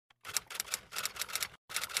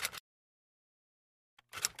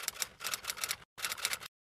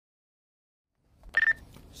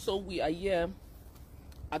So we are here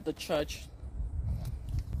at the church.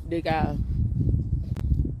 They got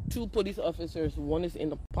two police officers. One is in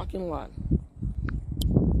the parking lot,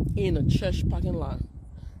 in a church parking lot,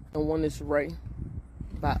 and one is right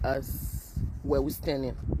by us where we're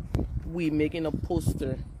standing. We making a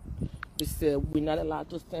poster. We said we're not allowed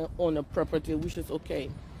to stand on the property, which is okay.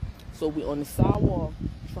 So we're on the sidewalk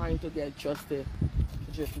trying to get justice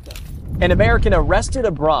for Jessica. An American arrested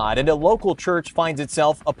abroad, and a local church finds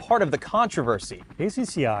itself a part of the controversy.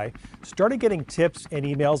 KCCI started getting tips and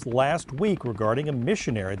emails last week regarding a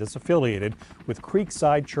missionary that's affiliated with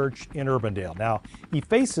Creekside Church in Urbandale. Now, he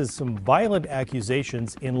faces some violent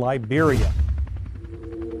accusations in Liberia.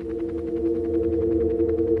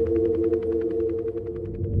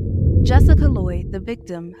 Jessica Lloyd, the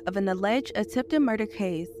victim of an alleged attempted murder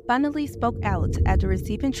case, finally spoke out after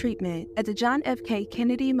receiving treatment at the John F.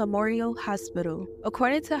 Kennedy Memorial Hospital.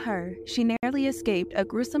 According to her, she narrowly escaped a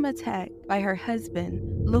gruesome attack by her husband,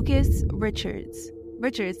 Lucas Richards.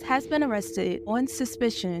 Richards has been arrested on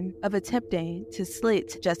suspicion of attempting to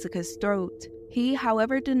slit Jessica's throat. He,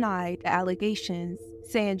 however, denied the allegations,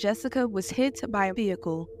 saying Jessica was hit by a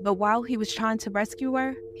vehicle, but while he was trying to rescue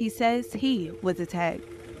her, he says he was attacked.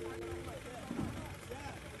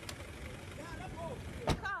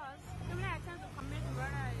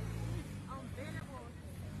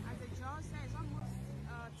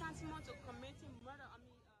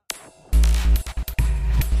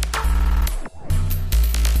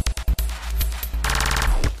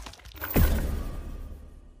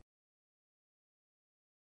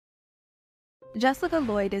 Jessica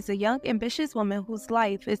Lloyd is a young, ambitious woman whose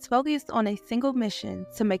life is focused on a single mission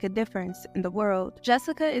to make a difference in the world.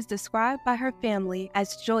 Jessica is described by her family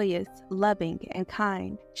as joyous, loving, and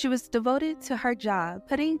kind. She was devoted to her job,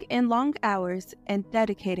 putting in long hours and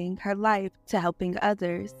dedicating her life to helping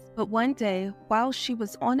others. But one day, while she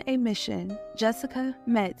was on a mission, Jessica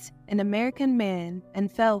met an American man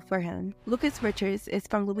and fell for him. Lucas Richards is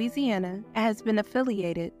from Louisiana and has been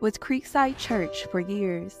affiliated with Creekside Church for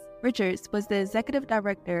years. Richards was the executive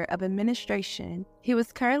director of administration. He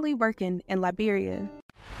was currently working in Liberia.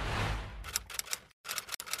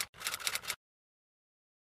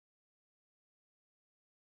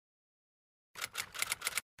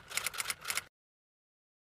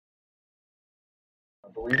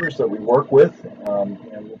 Believers that we work with, and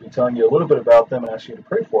we'll be telling you a little bit about them and ask you to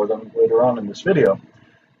pray for them later on in this video.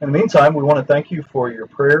 In the meantime, we want to thank you for your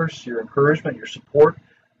prayers, your encouragement, your support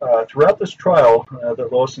throughout this trial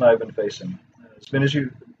that Lois and I have been facing. As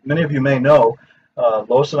many of you may know,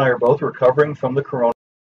 Lois and I are both recovering from the coronavirus,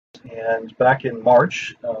 and back in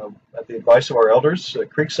March, at the advice of our elders at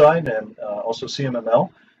Creekside and also CMML,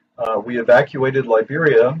 we evacuated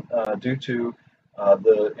Liberia due to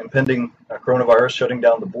the impending coronavirus shutting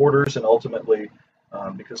down the borders, and ultimately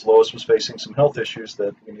because Lois was facing some health issues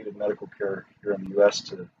that we needed medical care here in the U.S.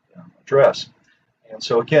 to address. And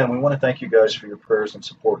so again, we want to thank you guys for your prayers and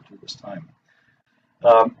support through this time.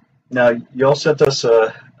 Now, you all sent us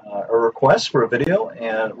a request for a video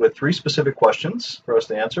and with 3 specific questions for us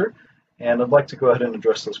to answer, and I'd like to go ahead and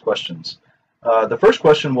address those questions. The first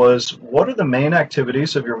question was, what are the main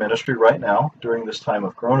activities of your ministry right now during this time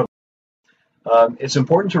of coronavirus? It's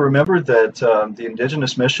important to remember that the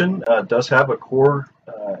Indigenous Mission does have a core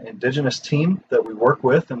Indigenous team that we work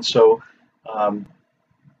with, and so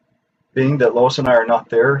being that Lois and I are not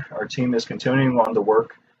there, our team is continuing on the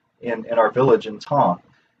work in our village in Tom.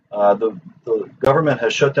 The government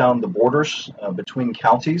has shut down the borders between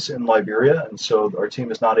counties in Liberia, and so our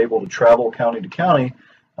team is not able to travel county to county.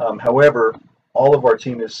 However, all of our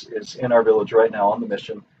team is in our village right now on the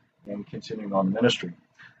mission and continuing on the ministry.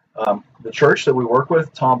 The church that we work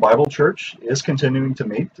with, Tom Bible Church, is continuing to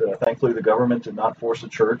meet. Thankfully, the government did not force the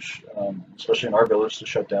church, especially in our village, to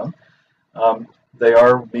shut down. They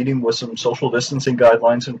are meeting with some social distancing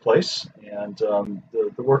guidelines in place, and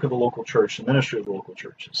the work of the local church, the ministry of the local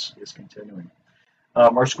church is continuing.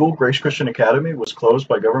 Our school, Grace Christian Academy, was closed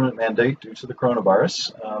by government mandate due to the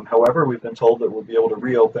coronavirus. However, we've been told that we'll be able to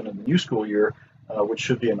reopen in the new school year, which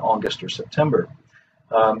should be in August or September.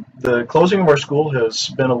 The closing of our school has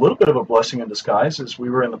been a little bit of a blessing in disguise, as we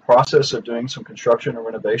were in the process of doing some construction and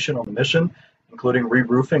renovation on the mission, including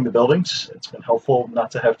re-roofing the buildings. It's been helpful not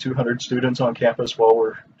to have 200 students on campus while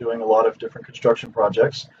we're doing a lot of different construction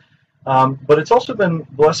projects. But it's also been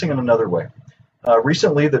a blessing in another way.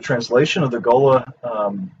 Recently, the translation of the Gola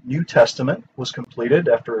New Testament was completed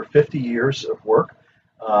after 50 years of work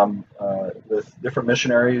with different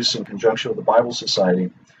missionaries in conjunction with the Bible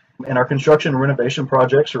Society. And our construction and renovation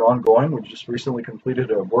projects are ongoing. We just recently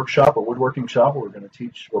completed a workshop, a woodworking shop, where we're going to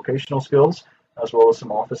teach vocational skills, as well as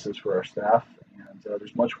some offices for our staff. And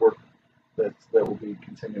there's much work that will be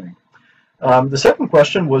continuing. The second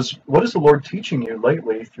question was, what is the Lord teaching you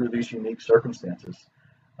lately through these unique circumstances?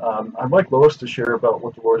 I'd like Lois to share about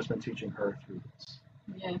what the Lord has been teaching her through this.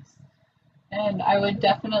 Yes, and I would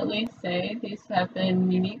definitely say these have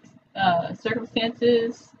been unique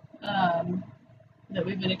circumstances that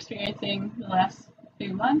we've been experiencing the last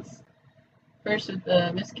few months. First with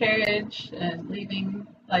the miscarriage and leaving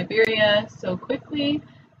Liberia so quickly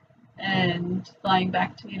and flying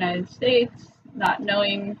back to the United States, not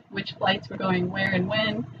knowing which flights were going where and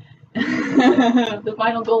when, the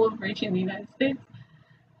final goal of reaching the United States,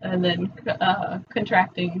 and then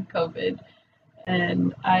contracting COVID.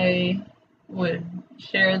 And I would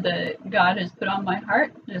share that God has put on my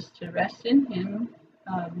heart just to rest in Him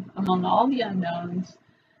among all the unknowns,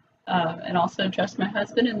 and also trust my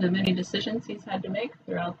husband in the many decisions he's had to make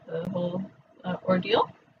throughout the whole ordeal.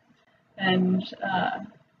 And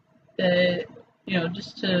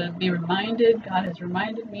just to be reminded, God has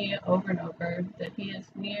reminded me over and over that He is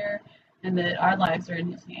near and that our lives are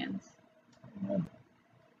in His hands. Amen.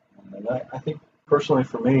 And I think personally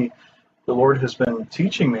for me, the Lord has been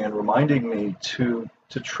teaching me and reminding me to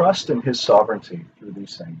trust in His sovereignty through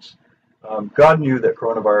these things. God knew that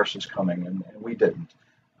coronavirus was coming, and we didn't.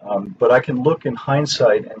 But I can look in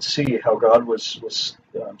hindsight and see how God was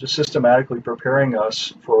just systematically preparing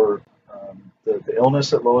us for the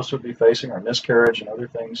illness that Lois would be facing, our miscarriage and other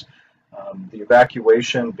things, the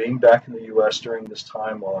evacuation, being back in the U.S. during this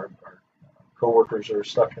time while our coworkers are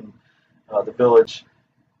stuck in the village.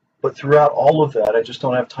 But throughout all of that, I just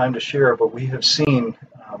don't have time to share, but we have seen,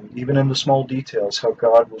 even in the small details, how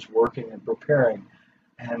God was working and preparing.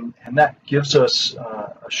 And that gives us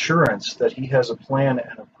assurance that He has a plan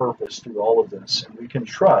and a purpose through all of this. And we can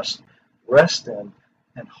trust, rest in,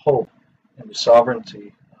 and hope in the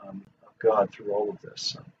sovereignty of God through all of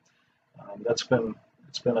this. It's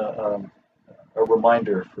been a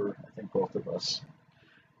reminder for, I think, both of us.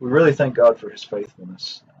 We really thank God for His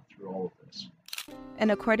faithfulness through all of this.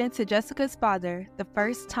 And according to Jessica's father, the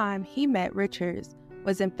first time he met Richards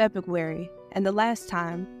was in February, and the last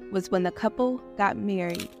time was when the couple got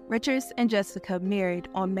married. Richards and Jessica married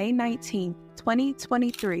on May 19,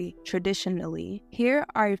 2023, traditionally. Here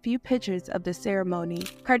are a few pictures of the ceremony,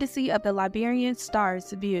 courtesy of the Liberian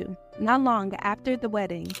Star's View. Not long after the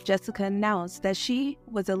wedding, Jessica announced that she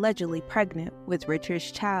was allegedly pregnant with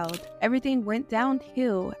Richards' child. Everything went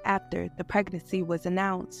downhill after the pregnancy was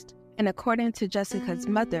announced. And according to Jessica's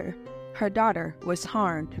mother, her daughter was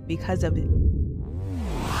harmed because of it.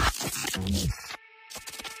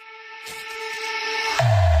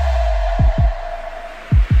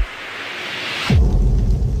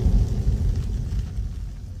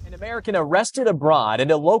 An American arrested abroad and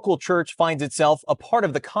a local church finds itself a part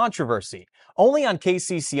of the controversy. Only on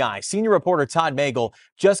KCCI, senior reporter Todd Magel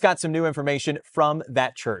just got some new information from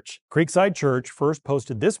that church. Creekside Church first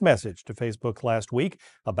posted this message to Facebook last week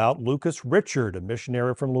about Lucas Richard, a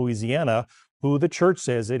missionary from Louisiana, who the church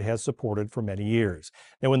says it has supported for many years.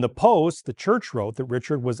 Now, in the post, the church wrote that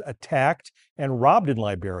Richard was attacked and robbed in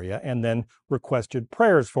Liberia and then requested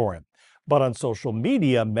prayers for him. But on social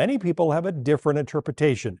media, many people have a different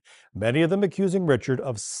interpretation, many of them accusing Richard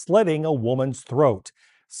of slitting a woman's throat.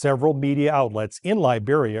 Several media outlets in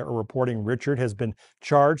Liberia are reporting Richard has been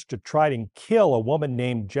charged to try to kill a woman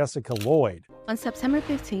named Jessica Lloyd. On September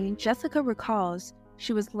 15, Jessica recalls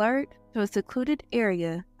she was lured to a secluded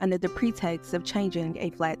area under the pretext of changing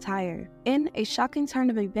a flat tire. In a shocking turn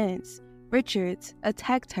of events, Richards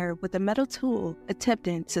attacked her with a metal tool,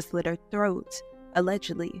 attempting to slit her throat,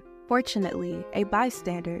 allegedly. Fortunately, a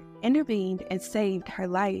bystander intervened and saved her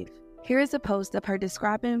life. Here is a post of her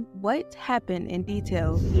describing what happened in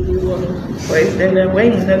detail.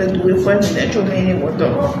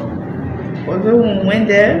 Although when we went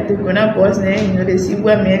there, the corner boss there, they see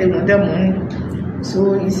where me they want their money.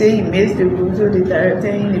 So he said he missed the route, so they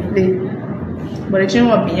directed him in the play. But the chain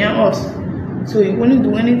was behind us. So he couldn't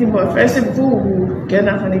do anything. But first, before we get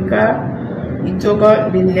out from the car, he took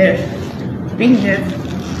out the net, big net.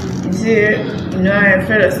 He said, I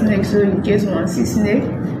felt a snake, so in case we see snake,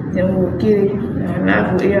 then we'll kill it. And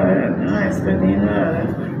laugh with it, I'm not expecting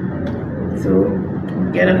So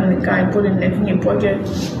we get out from the car and put the net in your pocket.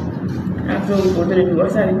 After we go to the river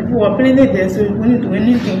side, people were playing there, so we couldn't do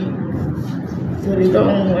anything. So they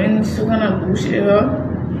thought, when so kind of bush area,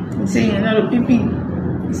 he said, the people,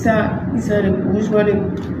 he said the bush, but the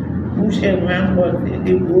bush around, but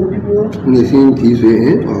the poor people. The same piece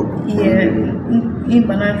way, yeah, in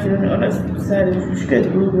Banana Field, on the other side of the straight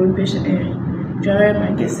road, patient air, drive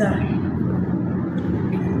my guess.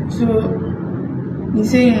 So he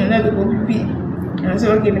said, the poor people. And I said,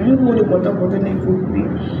 okay, let me hold the water bottle and go play.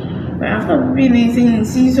 But after playing, he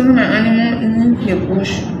sees some animal in the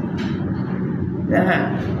bush.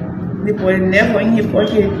 The boy never in his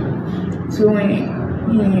pocket. So when he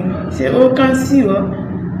said, oh, can't see her.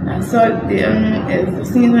 I saw the animal,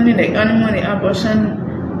 seeing only the animal, the abortion.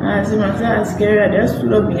 I said, myself, scary. I just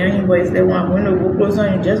stood up behind him, but it's like, I'm going to go closer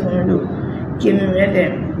and just going to give me red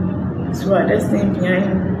them. So I just stayed behind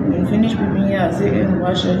him. When he finished peeping here, I said,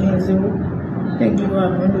 wash your hands. So thank you,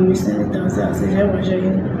 I'm going to listen to it. I said, yeah, wash your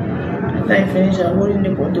hands. After I finished, I hold in the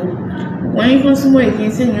bottle. When he comes somewhere again,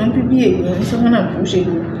 he said, you don't pee again, so I'm going to push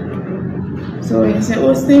again. So he said,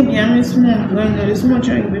 oh, stay behind me, small. Going to the small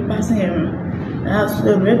train will be passing around. I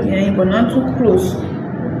stood right behind him, but not too close.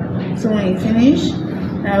 So when he finished,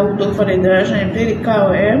 I would look for the direction and play the car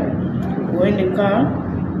with him. Go in the car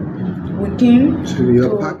with him. So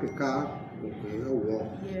you park the car?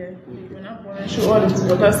 Yeah. When I'm going to show all the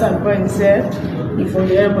photos start by himself, he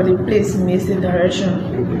forget about the place, he missed the direction.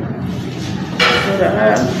 So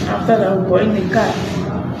that after that, we go in the car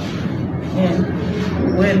and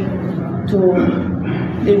we went to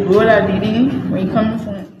the road I did in when you coming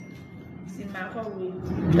from.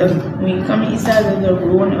 When you come inside of the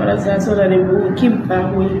road on the other side, so that the road will keep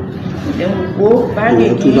back way. Then we go back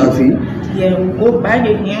again. Yeah, we go back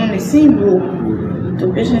again on the same road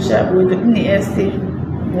to patient shop with in the estate.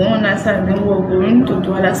 Go on that side, then we're going to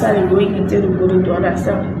the other side. We go until we go to the other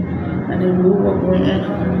side, and then we were going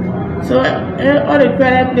on. So all the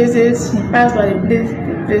private places, he passed by the place.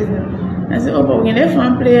 I said, oh, but when they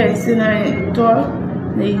found player, he said, I thought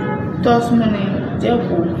they toss money, jail.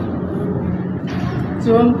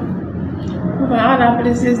 So, for other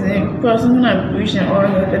places, the person who preach and all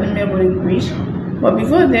the telling me about the preach. But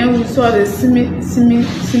before then, we saw the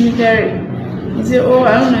cemetery. He said, oh,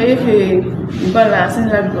 I don't know if you got last in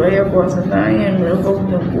that prayer, but sometimes I'm going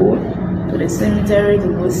to go to the cemetery to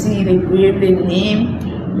go see the grave, the name,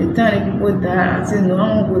 the time the people die. I said, no, I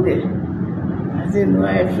won't go there. I said, no,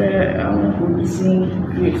 I fear I won't go be seeing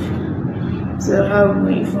grave. So, I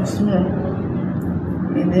went from small.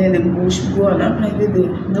 And then the bush go on up like they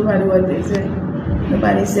nobody was there.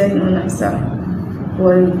 Nobody said on that side.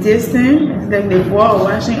 But this time, it's like the boy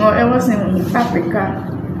washing or everything when he parked the car.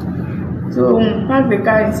 So when he parked the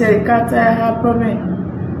car, he said the car tire had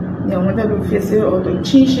problem. They wanted to fix it or to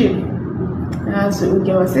change it. And I said,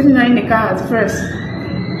 okay, I was sitting in the car at first.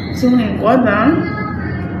 So when he got down,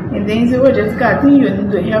 and then he said, oh, just car, I think you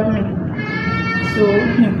need to help me. So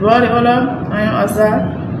he brought the other iron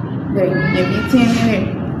outside. Then you be 10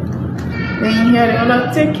 minutes. Then you hear the other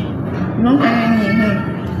tick. No iron in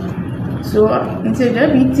him. So instead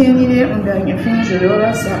of be 10 minutes and then you finish with the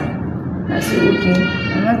other side. I said, okay,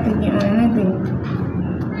 I'm not thinking on anything.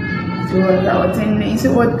 So I was 10 minutes. He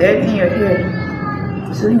said, what's that in your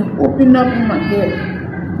head? So he opened up in my head.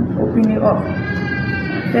 He opened it up.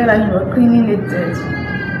 I felt like he was cleaning the dirt.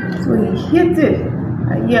 So he hit it.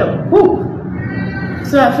 I yelled, whoop!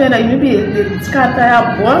 So I felt like maybe the car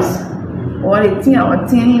tire burst or the thing I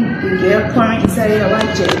was turning the girl pouring inside it, I was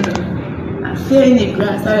jerking. I fell in the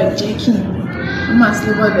grass, started jerking. I must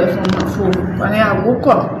sleep out there from my phone. But then I woke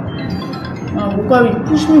up. When I woke up, he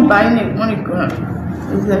pushed me by on the ground.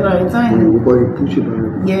 It's like by the time. When you woke up, he pushed you by?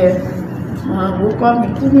 Yeah. When I woke up,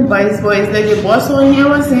 he pushed me by his voice. Like the boss saw him,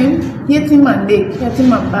 I was saying, hitting my leg, hitting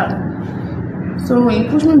my back. So when he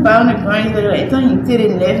pushed me by on the ground, it's like by the time he did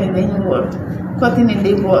it left and then he was cutting in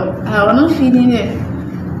the board. I was not feeling it.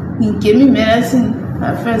 He gave me medicine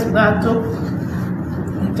at first, but I took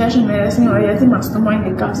infection medicine or I think my stomach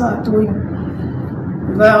in the car, so I told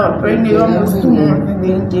him. But I was pregnant almost 2 months and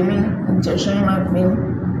then he gave me injection in my vein.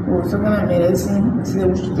 We were talking about medicine. He said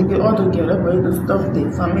we should take it all together for it to stop the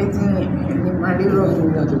vomiting and the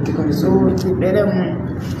malaria. So it's a better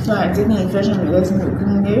one. So I take the infection medicine to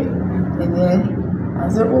clean it. And then I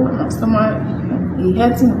said, oh, my stomach, it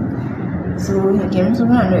hurting. So he gave me some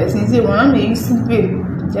kind of medicine. He said, well, I'm going to sleep it.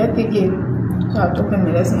 Just take it. So I took the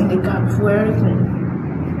medicine in the car before everything.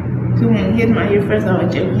 So when he hit my ear first, I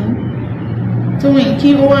was checking. So when he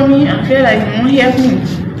came over me, I felt like he won't help me.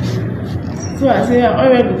 So I said,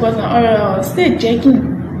 alright, because I was still checking.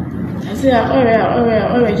 I said,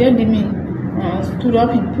 alright, just leave me. And I stood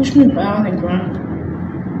up, he pushed me back on the ground.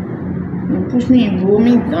 He pushed me, he rolled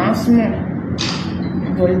me down small.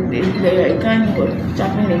 But the kind was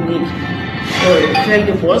chopping the leg. So it's like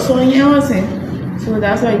the boss saw him, so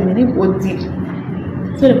that's why he really go deep.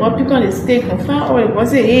 So the boy picked up the stake from far away. The boy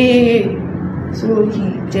said, hey. So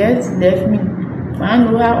he just left me. But I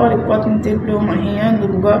know how all the cotton tape on my hand.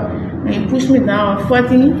 Because when he pushed me down, I was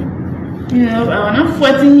fighting. You know, I was not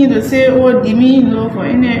fighting him to say, oh, give me, for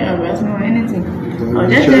any harassment or anything. I'm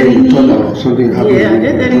just telling you. Yeah, I'm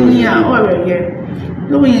just telling you already. Yeah.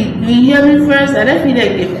 So when you hear me first, I don't feel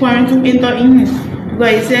like they quarantine enter in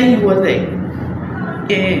because he said he was like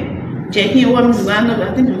checking what was going on.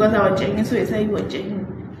 I think because I was checking, so he said he was checking.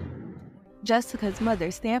 Jessica's mother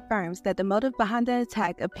affirms that the motive behind the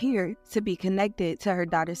attack appeared to be connected to her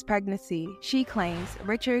daughter's pregnancy. She claims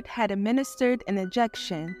Richard had administered an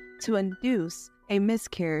injection to induce a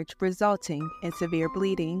miscarriage, resulting in severe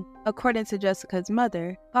bleeding. According to Jessica's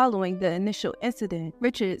mother, following the initial incident,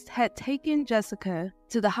 Richards had taken Jessica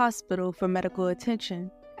to the hospital for medical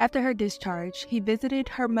attention. After her discharge, he visited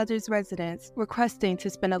her mother's residence, requesting to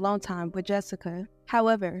spend alone time with Jessica.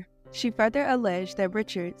 However, she further alleged that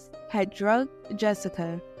Richards had drugged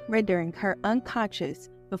Jessica, rendering her unconscious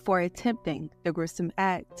before attempting the gruesome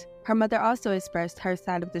act. Her mother also expressed her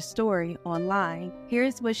side of the story online.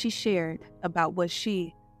 Here's what she shared about what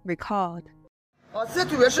she recalled. A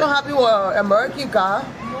situation happened with an American guy,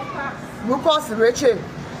 Lucas Richard,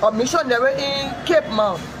 a missionary in Cape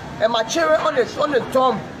Mount, and my children on the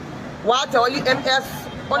tomb, while the EMS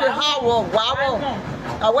on the highway,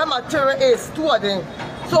 and where my children is, 2 of them.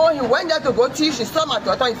 So he went there to go teach. He saw my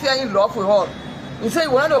daughter and he fell in love with her. He said he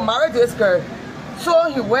wanted to marry this girl. So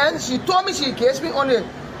he went, she told me she engaged me on it.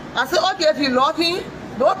 I said, okay, if you love him,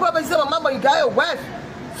 no problem. He said, Mama, but you got a wife.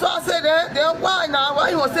 So I said, then why now? Why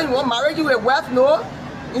he was saying he want to marry you with a wife? No.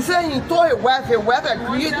 He said he told his wife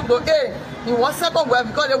agreed to go, hey, he wants second wife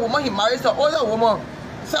because the woman he married is an older woman.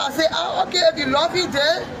 So I said, okay, if you love him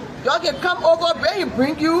then, y'all can come over,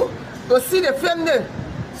 bring you to see the family.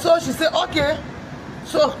 So she said, okay.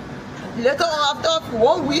 So later on, after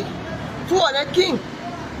 1 week, 2 of them came.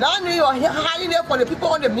 Now you are hiding there for the people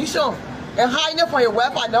on the mission and hiding there for your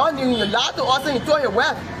wife. And now you lied to us and you told your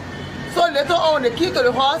wife. So later on, they came to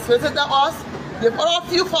the house, visited us. They followed a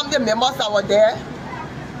few family members that were there.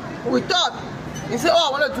 We thought, he said, oh,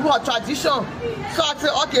 I want to do a tradition. So I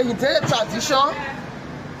said, okay, he did a tradition.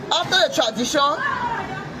 After the tradition,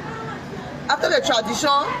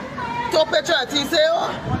 took picture and he said,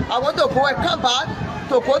 oh, I want to go and come back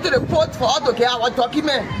to go to the court for us to get our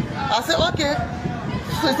document. I said, okay.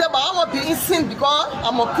 So he said, but I want to be in sin because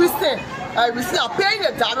I'm a Christian. I'm paying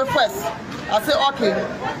the diary first. I said, okay.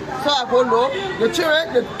 So I go look. The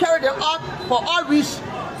children, they carry them out for outreach.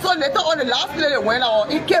 So later on, the last day they went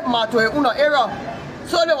out in Cape Mount to a area.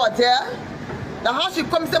 So they were there. The house she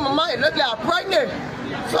come and said, Mama, it looked like I'm pregnant.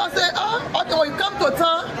 So I said, okay, when you come to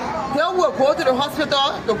town, then we'll go to the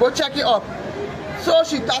hospital to go check it up. So I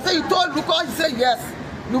said, you told Lucas? He said, yes.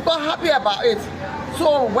 Lucas happy about it.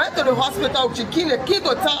 So went to the hospital. They came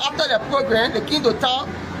to town after the program. They came to town.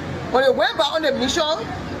 When they went back on the mission,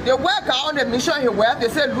 they went out on the mission he went. They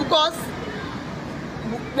said, Lucas,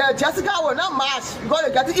 Jessica will not march because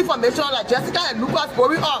they got the information that Jessica and Lucas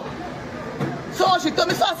going on. So she told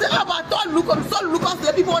me, so I said, but I thought Lucas,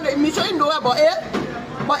 the people on the mission, you know about it.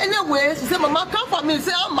 But anyway, she said, Mama, come for me. She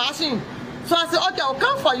said, I'm marching. So I said, okay, I'll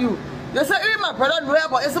come for you. They said, even my brother know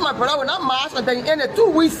about it. So my brother will not march until the end of 2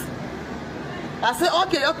 weeks. I said,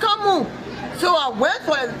 okay, you come on. So I went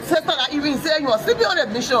for a sister that evening, said he was sleeping on the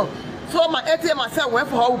mission. So my auntie and myself went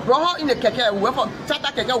for her. We brought her in the keke. We went for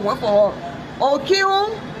charter keke. We went for her. Okay,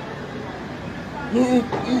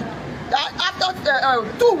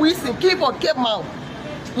 after 2 weeks, he came from Cape Mount.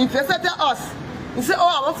 He visited us. He said, oh,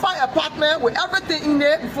 I want to find an apartment with everything in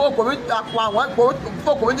there before going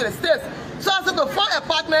to the States. So I said, to find an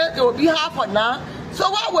apartment, it will be hard for now. So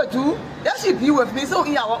what I would do, they should be with me. So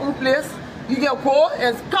in our own place, you can go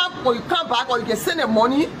and come, or you come back, or you can send the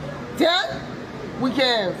money. Then we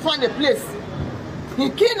can find a place. He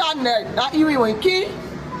came that night, that evening when he came,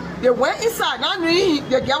 they went inside. Now they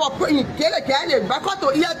get a guy, they back out to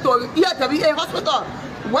ERWA hospital.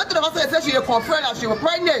 Went to the hospital and said she was confirmed that she was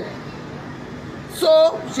pregnant.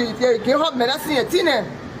 So they gave her medicine and thing.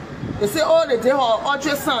 They say, oh, they did her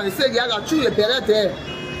ultrasound. They say, yeah, that true, the belly there.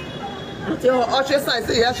 They did her ultrasound.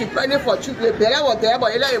 They say, yeah, she's pregnant for true. The belly was there,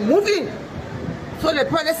 but they let it moving. So the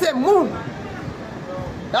pregnant said, move.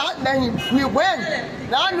 Then we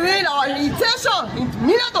went. Now we need our intention. He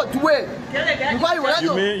needed to do it.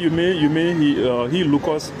 You mean he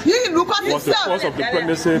Lucas? He Lucas was the cause of the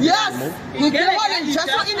pregnancy? Yes. He gave her the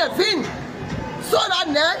injection in the vein. So that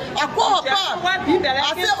night, I called her back.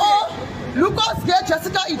 I said, oh, Lucas gave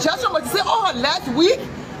Jessica injection, but he said, oh, her last week,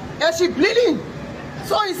 and she bleeding.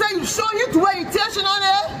 So he said, you sure you do an intention on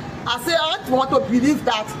it? I said, I don't want to believe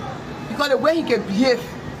that. Because the way he can behave,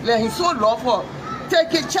 like he's so love her,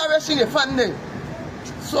 taking, cherishing the family.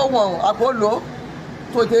 So I go low.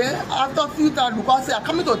 Today, after a few times, Lucas said, I'm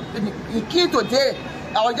coming to the key today.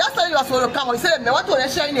 I was just telling you I was going to come. He said, I want to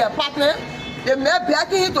share in the apartment. They may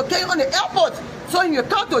begging him to take him on the airport. So in your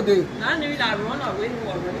car today. I knew that run away.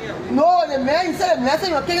 No, the man, he said the man said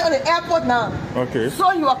you're coming on the airport now. Okay.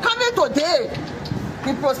 So you are coming today.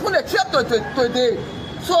 He postponed the trip today.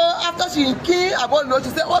 So after she came about Lloyd, she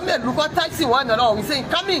said, oh man, look at taxi one and all. We say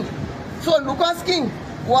coming. So Lucas King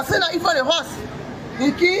was saying that in front of the horse.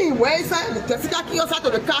 He came, went inside, Jessica came outside to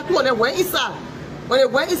the car too, and they went inside. When they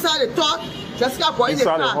went inside, they thought Jessica bought in the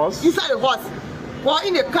car. Inside the horse. Bought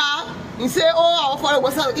in the car. He said, oh, our father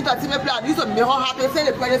was to eat a TV play. This was me how happy. He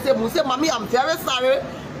said, the parents said, Mommy, I'm very sorry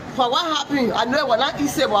for what happened. I know it was not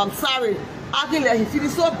easy, but I'm sorry. Acting like he feeling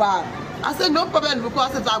so bad. I said, no problem,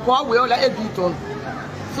 because I go away, like a beaton.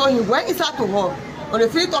 So he went inside to her. When they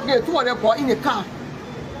finished talking, the two of them got in the car.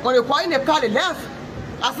 When they got in the car, they left.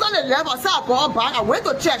 As soon as they left, I said, I go back. I went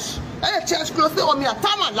to church. And the church closed on me. I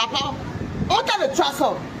tied my lap out. Under the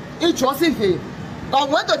transfer in Josephine. I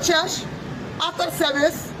went to church after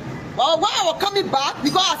service. While I was coming back,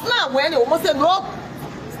 because as soon as I went, they almost said, no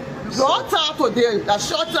time today, that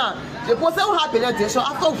short time. The person who had been there, so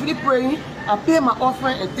after we finish praying, I pay my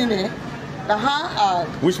offering and thing.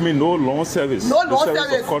 Which means no long service. No long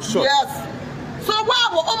service. Yes. So while I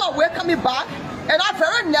was on my way coming back, and I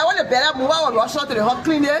very narrow the bed, I moved out and rushed out to the hot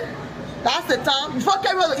cleaning. That's the time. Before I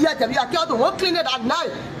came here, I came out to one clinic at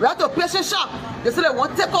night. We had to patient shop. They said they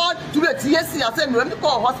want to take on to the TSC. I said, no, let me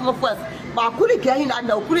call hospital first. But I couldn't get in. I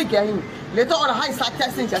couldn't get in. Later on, I started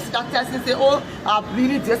testing. Jessica testing. Say, oh, I'm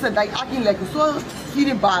bleeding this and that. Acting like it's so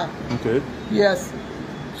feeling bad. Okay. Yes.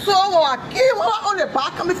 So when I came on the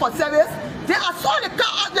back coming for service, then I saw the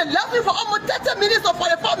car. They left me for almost 30 minutes or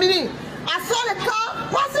 45 minutes. I saw the car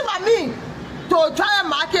passing by me to try and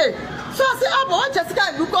market. So I said, oh, but Jessica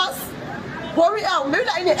and Lucas. Hurry out, maybe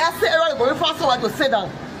that in the essay area going fast so I to sit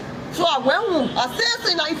down. So I went home. I stayed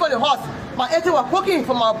sitting in front of the horse. My auntie was poking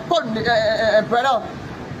for my brother.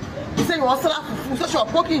 He said he wants to have food, so she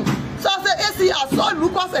was poking. So I said, AC, I saw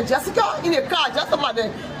Lucas and Jessica in the car just about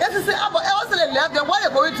there. AC said, but else they left, then why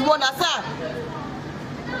they going to one side?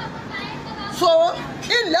 So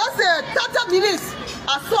in less than 30 minutes,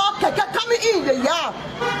 I saw Keke coming in the yard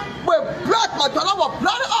with blood. My daughter was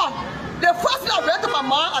blood off. The first thing I went to my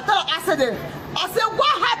mom, I told her accident. I said,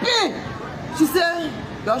 what happened? She said,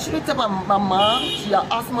 you shouldn't tell my mom, she's an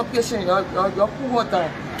asthma patient, you're poor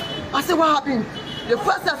water. I said, what happened? The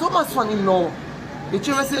first thing I told my son-in-law, the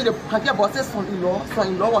children said, the Keke boss said son-in-law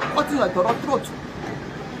was cutting her daughter's throat.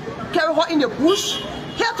 Carry her in the bush,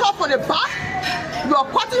 hit her from the back, you are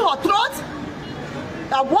cutting her throat.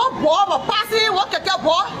 And one ball was passing, one Keke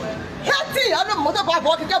ball, hitting, I don't know, motorbike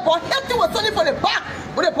ball, Keke ball, hitting was turning from the back.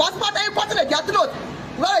 When the boss part ain't cutting the get throat,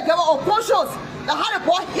 when they gave her unconscious, they had the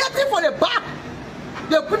ball hitting from the back.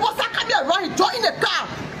 The people start coming around, he joined the car.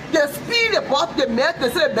 They speed the bus, they met, they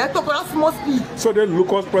say they met up at a small speed. So the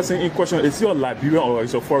Lucas person in question, is he a Liberian or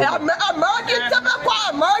is he a foreigner? American, typical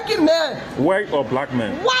American man. White or black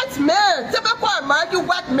man? White man, typical American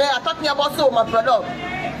white man. I'm talking about so, my brother.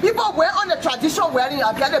 People wear on the traditional wedding,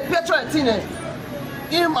 I get the picture and thing.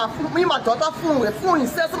 My daughter phone, he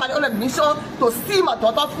said somebody on a mission to see my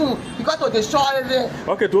daughter phone because of the show everything.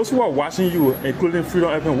 Okay, those who are watching you, including Freedom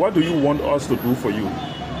FM, what do you want us to do for you?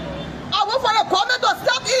 I want for the government to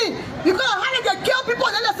step in because how they can kill people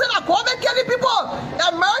and then they say the government killing people. The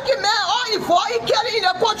American man all involved in killing in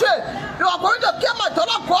the country. They are going to kill my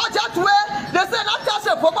daughter God just way. They say not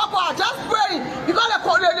just a papa, I just pray because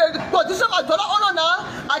the position my daughter on now.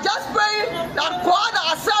 I just pray that God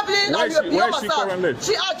that accept me and you be myself.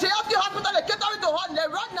 She at JFK hospital, they kept her to her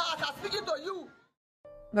and right now as I'm speaking to you.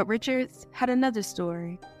 But Richards had another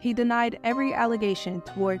story. He denied every allegation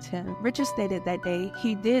towards him. Richards stated that day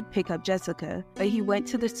he did pick up Jessica, but he went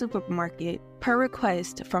to the supermarket per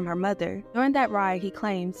request from her mother. During that ride, he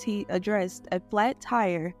claims he addressed a flat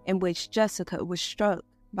tire in which Jessica was struck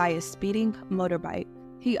by a speeding motorbike.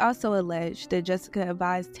 He also alleged that Jessica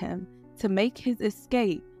advised him to make his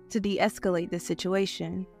escape to de-escalate the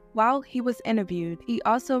situation. While he was interviewed, he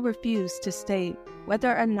also refused to state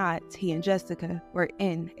whether or not he and Jessica were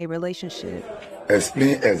in a relationship.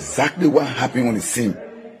 Explain exactly what happened on the scene.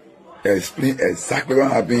 Explain exactly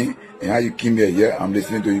what happened and how you came here. Yeah, I'm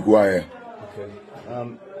listening to you. Go ahead. Okay.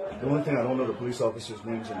 The one thing I don't know the police officer's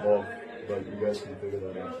names involved, but you guys can figure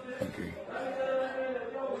that out. Okay.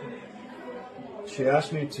 She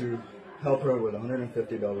asked me to help her with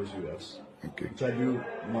 $150 US. Okay. Which I do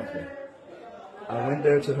monthly. I went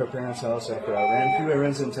there to her parents' house after I ran a few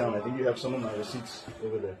errands in town. I think you have some of my receipts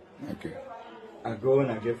over there. Okay. I go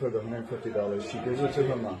and I give her the $150. She gives it to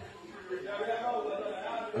her mom.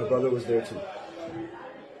 Her brother was there too.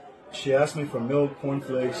 She asked me for milk,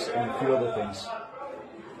 cornflakes, and a few other things.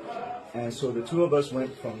 And so the two of us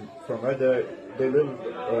went from right there. They live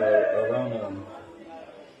around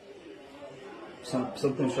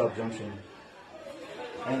something shop junction,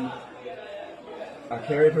 and I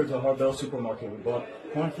carried her to Harbell supermarket. We bought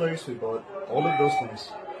cornflakes, we bought all of those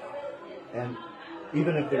things, and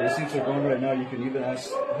even if the receipts are going right now, you can even ask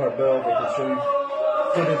Harbell. They can show you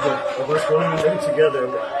footage of us going away together.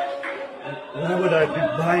 Why would I be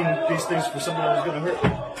buying these things for someone I was going to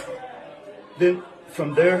hurt? Then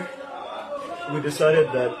from there, we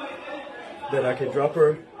decided that I could drop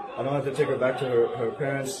her. I don't have to take her back to her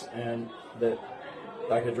parents, and that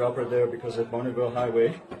I could drop her there because at Barneyville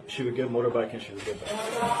Highway, she would get a motorbike and she would get back.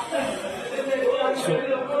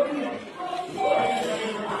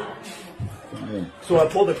 So I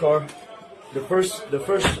pulled the car. The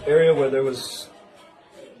first area where there was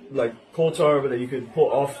like coal tar that you could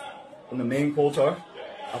pull off in the main coal tar,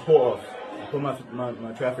 I pull off. I put my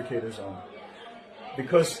trafficators on.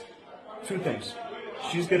 Because two things.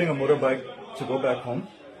 She's getting a motorbike to go back home,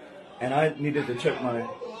 and I needed to check my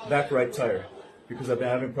back right tire because I've been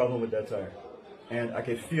having a problem with that tire. And I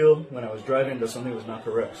could feel when I was driving that something was not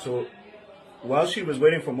correct. So while she was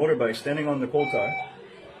waiting for motorbike, standing on the coal tar,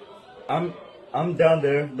 I'm down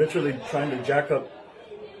there literally trying to jack up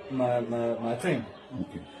my thing.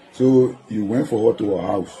 Okay. So you went for her to her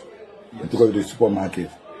house. Yes. You took her to the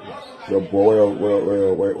supermarket. Yes. Your boy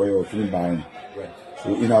where you were feeling buying. Right.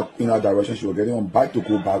 So in our direction, she was getting on bike to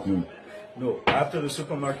go back home. No, after the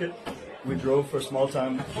supermarket, we drove for a small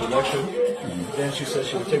time to lecture. Then she said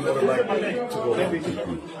she would take motorbike to go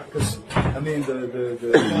home. Because, I mean, the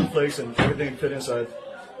cornflakes and everything fit inside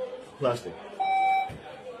plastic.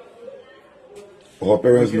 Her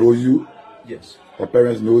parents knows you? Yes. Her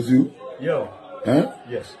parents knows you? Yo. Huh?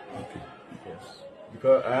 Yes. Okay. Yes.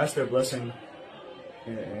 Because I asked their blessing,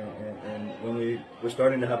 and when we were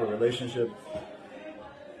starting to have a relationship,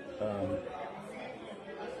 but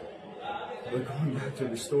going back to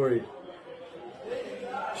the story,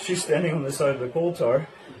 she's standing on the side of the coal tar,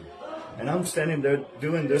 and I'm standing there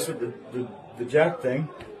doing this with the jack thing,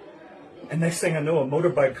 and next thing I know, a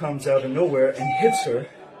motorbike comes out of nowhere and hits her,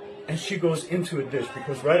 and she goes into a ditch,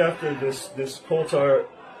 because right after this coal tar,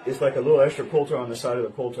 it's like a little extra coal tar on the side of the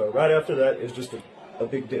coal tar. Right after that is just a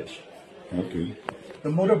big ditch. Okay. The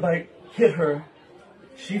motorbike hit her,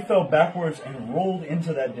 she fell backwards and rolled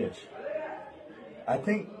into that ditch. I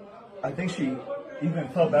think she even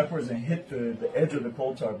fell backwards and hit the edge of the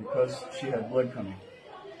coal tar because she had blood coming.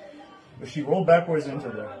 But she rolled backwards into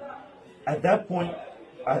there. At that point,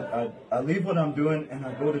 I leave what I'm doing and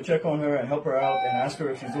I go to check on her and help her out and ask her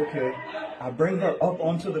if she's okay. I bring her up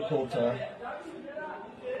onto the coal tar.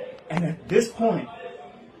 And at this point,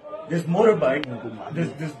 this motorbike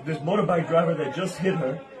driver that just hit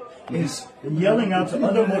her is yelling out to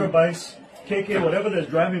other motorbikes, KK, whatever that's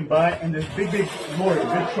driving by, and this big lorry,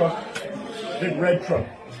 big truck, big red truck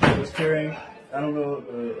that was carrying, I don't know,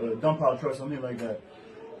 a dump pile truck, something like that,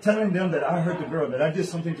 telling them that I hurt the girl, that I did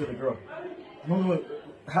something to the girl. I don't know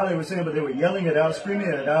how they were saying, but they were yelling it out, screaming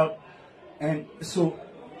it out, and so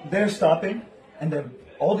they're stopping, and then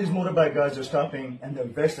all these motorbike guys are stopping, and they're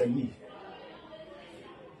vexed at me.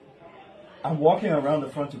 I'm walking around the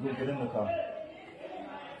front to go get in the car.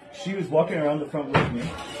 She was walking around the front with me.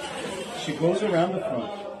 She goes around the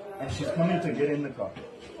front, and she's coming to get in the car.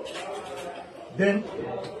 Then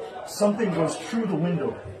something goes through the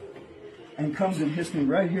window and comes and hits me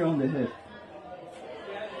right here on the head.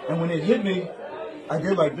 And when it hit me, I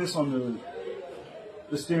did like this on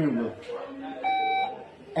the steering wheel.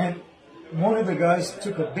 And one of the guys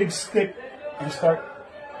took a big stick and started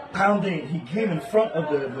pounding. He came in front of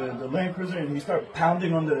the Land Cruiser and he started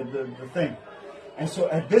pounding on the thing. And so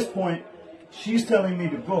at this point, she's telling me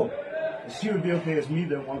to go. She would be okay as me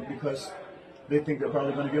then because they think they're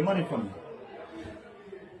probably going to get money from me.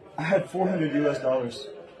 I had $400 US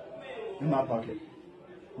in my pocket.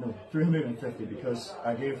 No, 350 because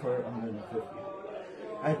I gave her 150.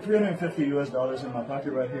 I had $350 US in my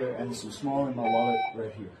pocket right here and some small in my wallet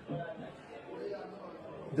right here.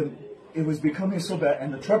 It was becoming so bad,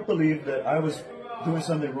 and the truck believed that I was doing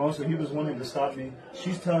something wrong, so he was wanting to stop me.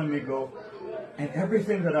 She's telling me go, and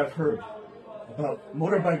everything that I've heard about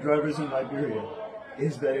motorbike drivers in Liberia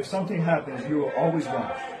is that if something happens, you are always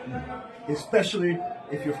wrong, especially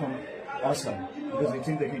if you're from outside, because they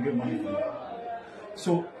think they can get money from you.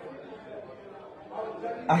 So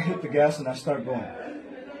I hit the gas and I start going.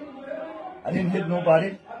 I didn't hit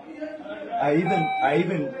nobody. I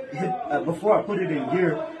even hit before I put it in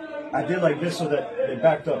gear. I did like this so that they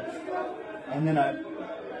backed up, and then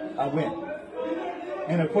I went.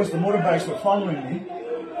 And of course the motorbikes were following me,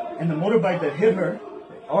 and the motorbike that hit her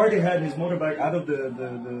already had his motorbike out of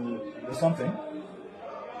the something.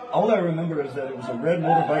 All I remember is that it was a red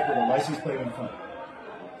motorbike with a license plate in front.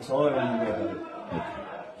 That's all I remember about it.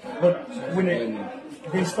 But when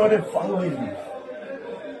they started following me,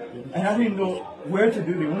 and I didn't know where to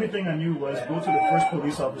do. The only thing I knew was go to the first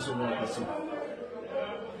police officer that I could see.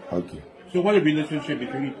 Okay. So what is the relationship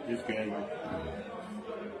between this guy and you?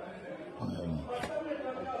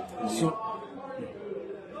 So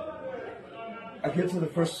I get to the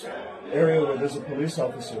first area where there's a police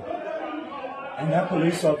officer. And that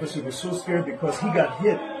police officer was so scared because he got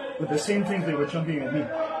hit with the same things they were jumping at me.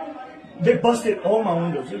 They busted all my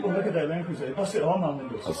windows. You go look at that Land Cruiser. They busted all my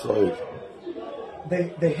windows. I saw it.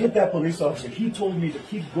 They hit that police officer. He told me to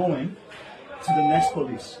keep going to the next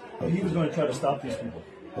police. Okay. He was going to try to stop these people.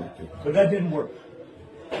 Okay. But that didn't work.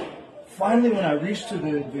 Finally, when I reached to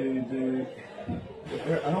the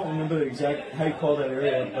I don't remember the exact how you call that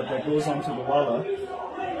area, but that goes on to the Walla.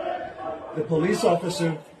 The police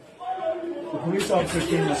officer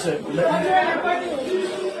came and said,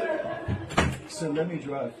 let me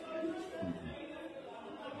drive.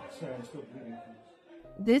 Sorry, I'm still bleeding.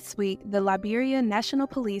 This week, the Liberian National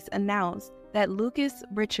Police announced that Lucas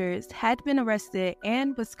Richards had been arrested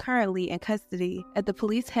and was currently in custody at the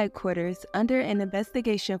police headquarters under an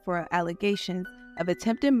investigation for allegations of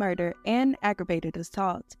attempted murder and aggravated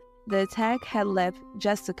assault. The attack had left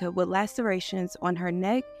Jessica with lacerations on her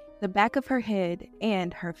neck, the back of her head,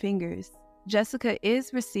 and her fingers. Jessica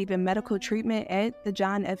is receiving medical treatment at the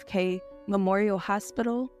John F. K. Memorial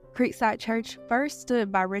Hospital. Creekside Church first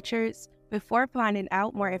stood by Richards before finding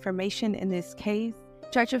out more information in this case.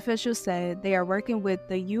 Church officials said they are working with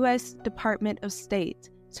the U.S. Department of State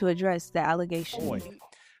to address the allegations.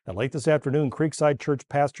 Now, late this afternoon, Creekside Church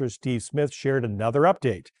pastor Steve Smith shared another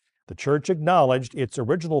update. The church acknowledged its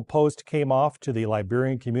original post came off to the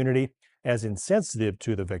Liberian community as insensitive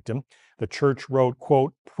to the victim. The church wrote,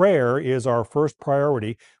 quote, "Prayer is our first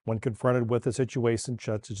priority when confronted with a situation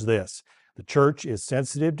such as this. The church is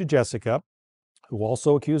sensitive to Jessica, who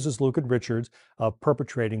also accuses Lucas Richards of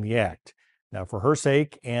perpetrating the act. Now, for her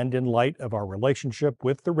sake and in light of our relationship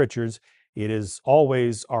with the Richards, it is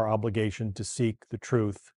always our obligation to seek the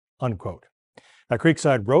truth," unquote. Now,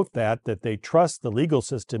 Creekside wrote that they trust the legal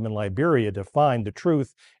system in Liberia to find the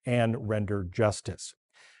truth and render justice.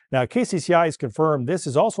 Now, KCCI has confirmed this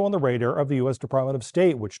is also on the radar of the U.S. Department of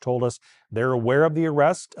State, which told us they're aware of the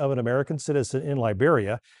arrest of an American citizen in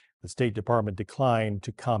Liberia. The State Department declined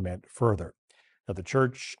to comment further. Now, the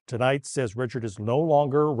church tonight says Richard is no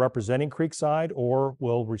longer representing Creekside or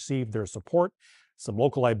will receive their support. Some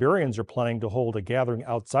local Liberians are planning to hold a gathering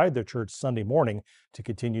outside their church Sunday morning to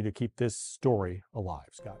continue to keep this story alive.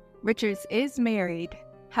 Scott. Richards is married.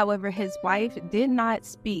 However, his wife did not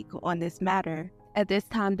speak on this matter. At this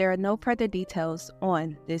time, there are no further details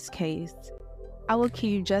on this case. I will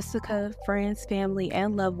keep Jessica, friends, family,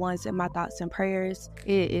 and loved ones in my thoughts and prayers.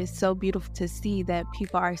 It is so beautiful to see that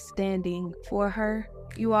people are standing for her.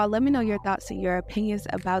 You all, let me know your thoughts and your opinions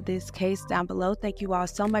about this case down below. Thank you all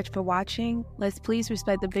so much for watching. Let's please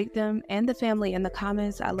respect the victim and the family in the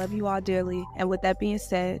comments. I love you all dearly. And with that being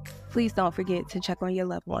said, please don't forget to check on your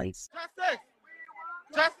loved ones. Justice!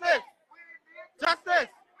 Justice! Justice!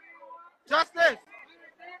 Justice!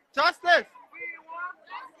 Justice!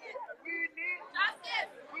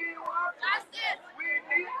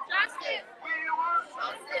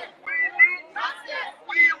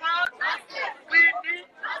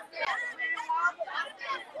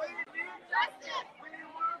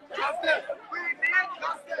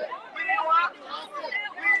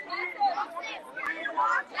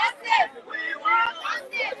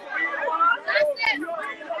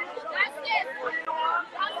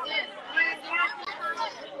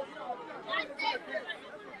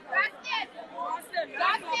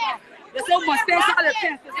 There's so much space out of the